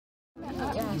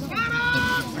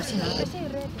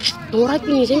Alright,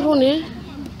 pinisay ko na.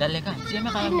 Dali ka. Siya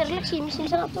makaya. Relax, misin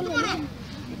sa kapal.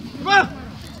 Ba!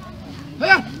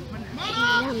 Haya!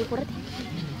 Ayan, may kurat.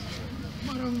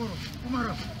 Amoro.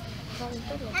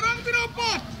 Marang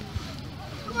Biraopot!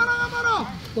 Amoro!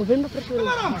 Goblin ba presyo?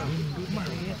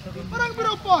 Marang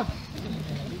Biraopot!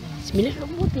 Bismillah,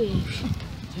 lambot eh.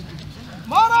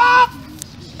 Marang!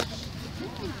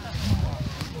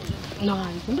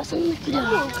 Nakan, kung ba saan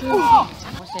nakila?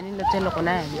 Ako siya nila tselo ko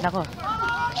na eh. Dila ko.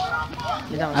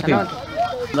 Dila ko. Sanod.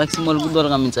 Maksimal budol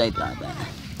kami sa ito.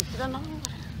 Dila na ko.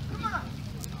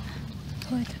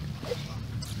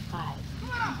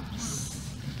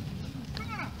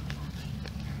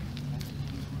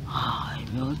 Ay,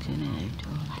 may siya na ito.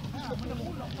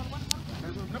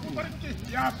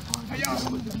 Yap! Ayaw!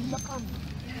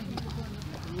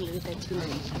 Hindi tayo sila.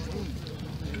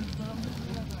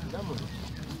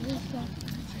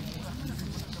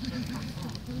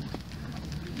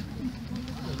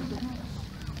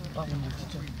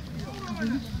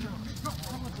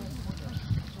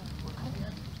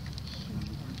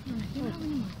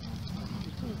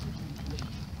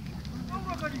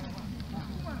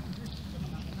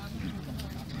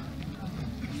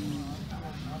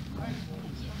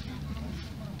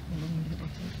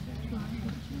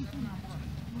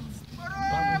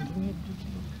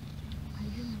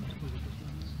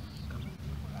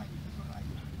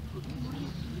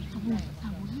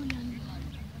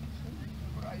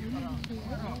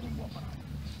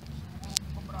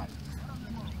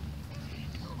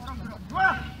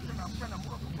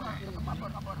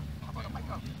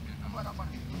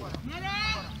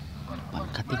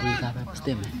 Katigil ka pa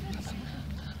pasti man.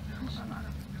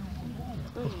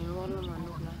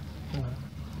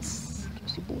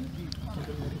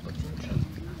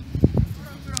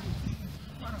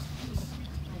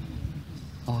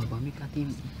 Oh, bami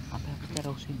katim apa yang kita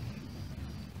rausin.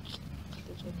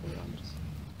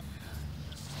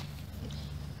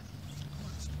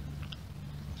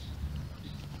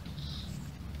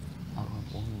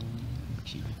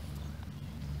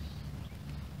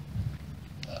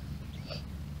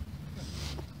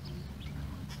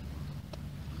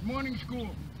 Good morning, school.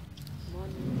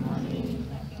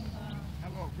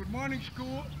 Hello. Good morning,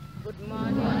 school. Good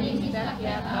morning, Mr.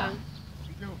 Kiabang.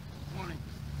 Good morning.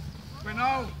 We're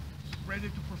now ready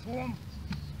to perform.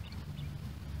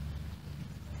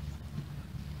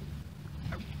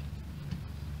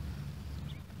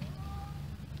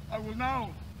 I will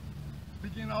now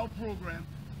begin our program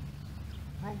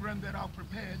that I've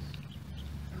prepared,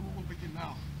 and we will begin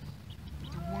now.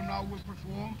 Tumbuan now will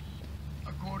perform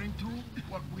according to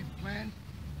what we've planned.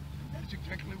 That's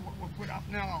exactly what we'll put up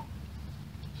now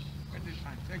at this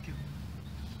time. Thank you.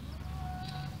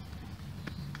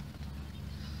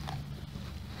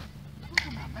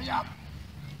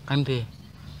 Kande.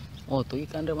 Oh, tu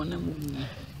ikan mana mu?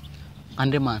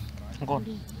 Kandeman. Engkau.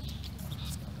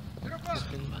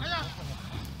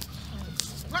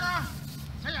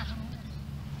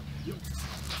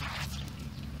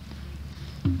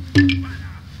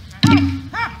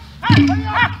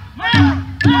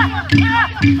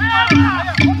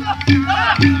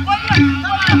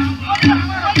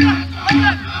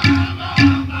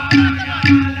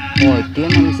 Oh, dia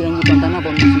nangis yang di pantai apa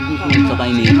musik saka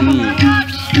ini. Mana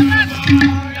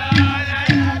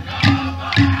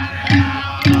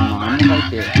kau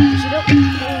itu?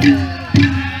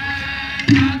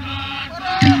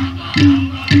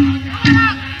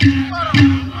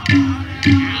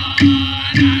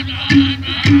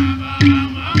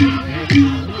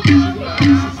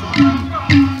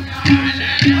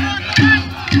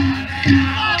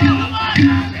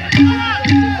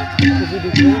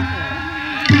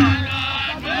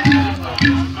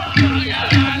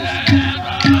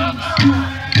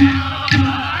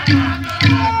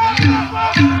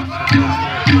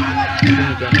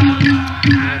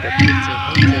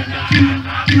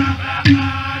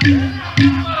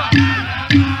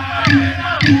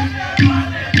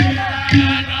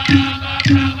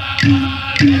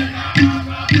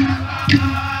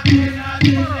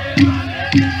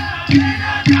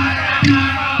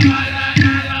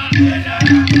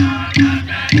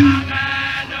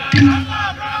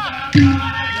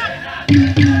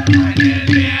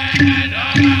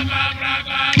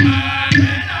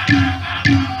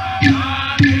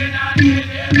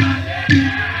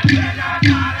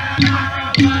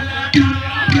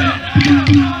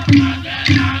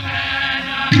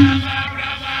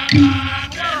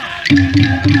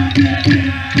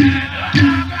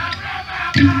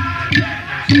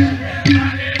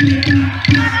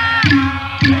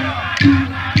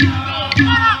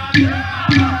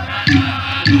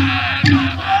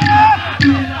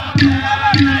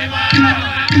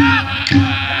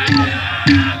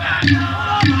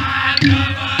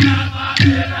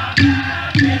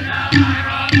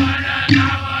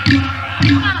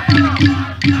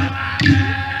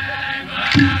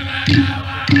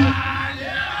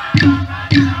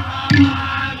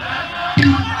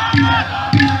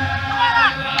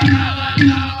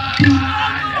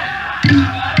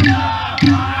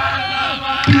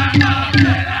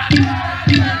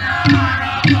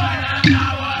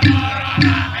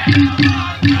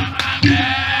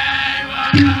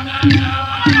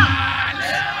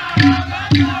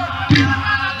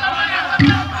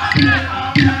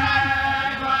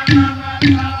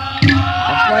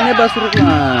 Apanya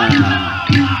basuruklah.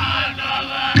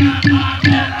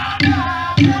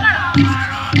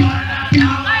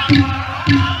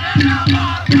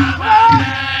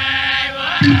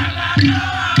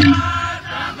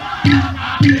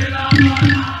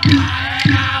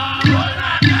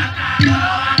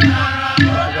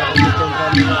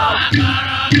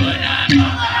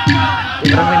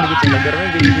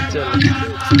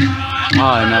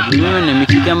 Oh, na belum ni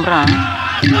mix kamera.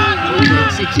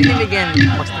 Sini bagian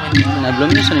pasti Na belum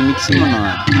ni sana mix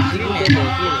mana? ini ada.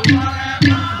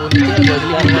 Pun dia ada di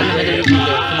mana ada di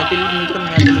mana. Nanti